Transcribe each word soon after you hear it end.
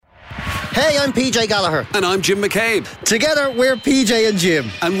Hey, I'm PJ Gallagher. And I'm Jim McCabe. Together, we're PJ and Jim.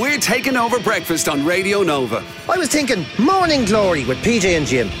 And we're taking over breakfast on Radio Nova. I was thinking Morning Glory with PJ and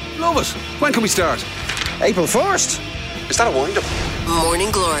Jim. Love it. When can we start? April 1st. Is that a wind-up?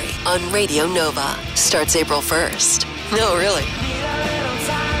 Morning Glory on Radio Nova. Starts April 1st. No, really.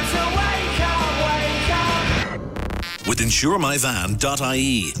 With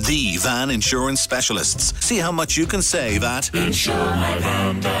InsureMyVan.ie, the van insurance specialists. See how much you can save at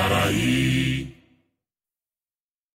InsureMyVan.ie.